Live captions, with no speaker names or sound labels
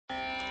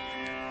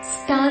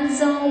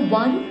Stanza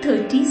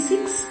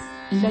 136,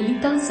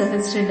 Lalita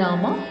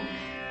Sahasranama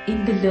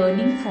in the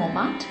learning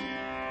format.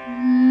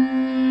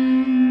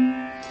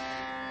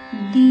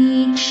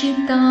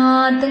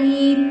 Dikshita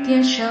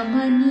Daitya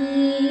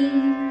Shamani,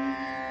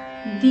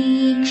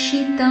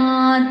 Dikshita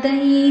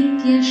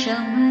Daitya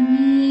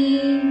Shamani,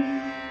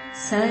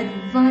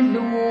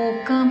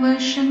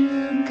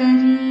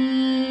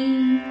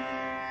 Sarvalokavashankari,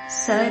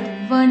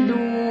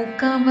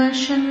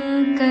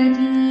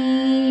 Sarvalokavashankari,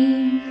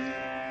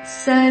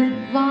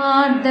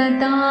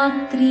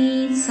 Sarvadatri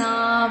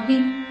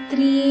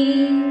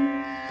Savitri,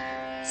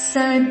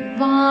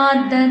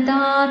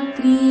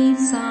 Sarvadatri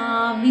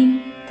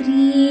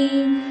Savitri,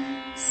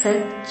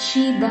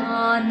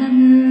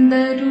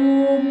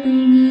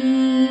 Satchidanandarupini,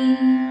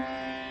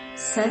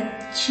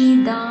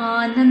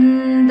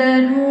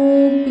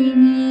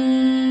 Satchidanandarupini.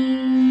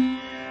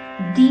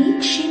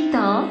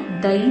 Dikshita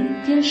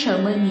Daitya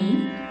Shamani,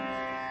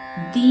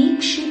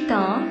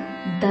 Dikshita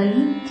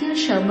Daitya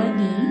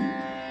Shamani,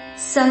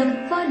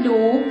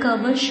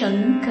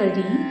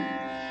 Sarvalokavashankari,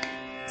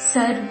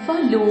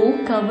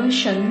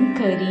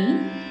 Sarvalokavashankari,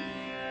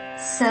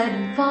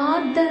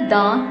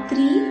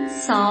 Sarvadatri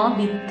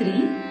Savitri,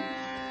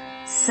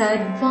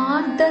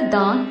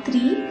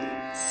 Sarvadatri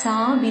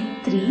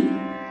Savitri,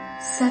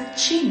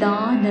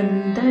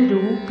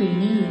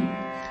 Satchidanandarupini,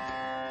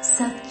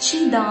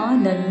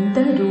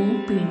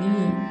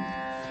 Satchidanandarupini.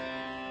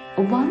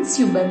 Once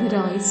you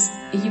memorize,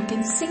 you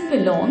can sing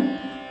along.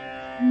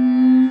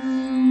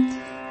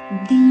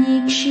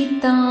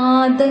 Dikshita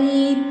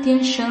Daitya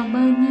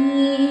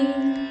Shamani,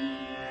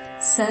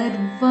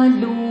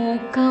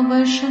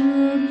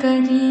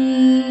 Sarvalokavashankari,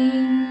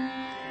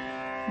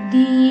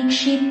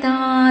 Dikshita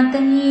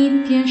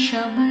Daitya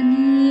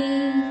Shamani,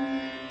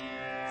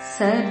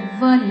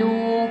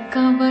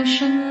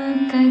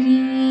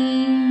 Sarvalokavashankari,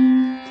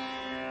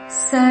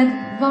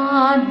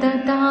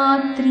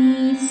 Sarvadatri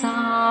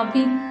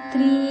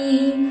Savitri,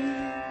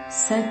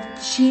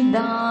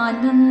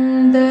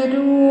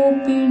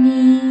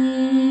 Satchidanandarupini,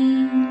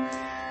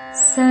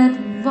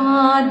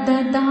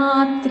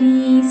 Sarvadatri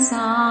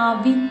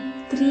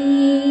Savitri,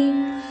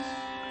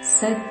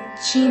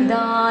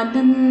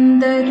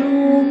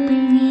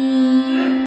 Satchidanandarupini.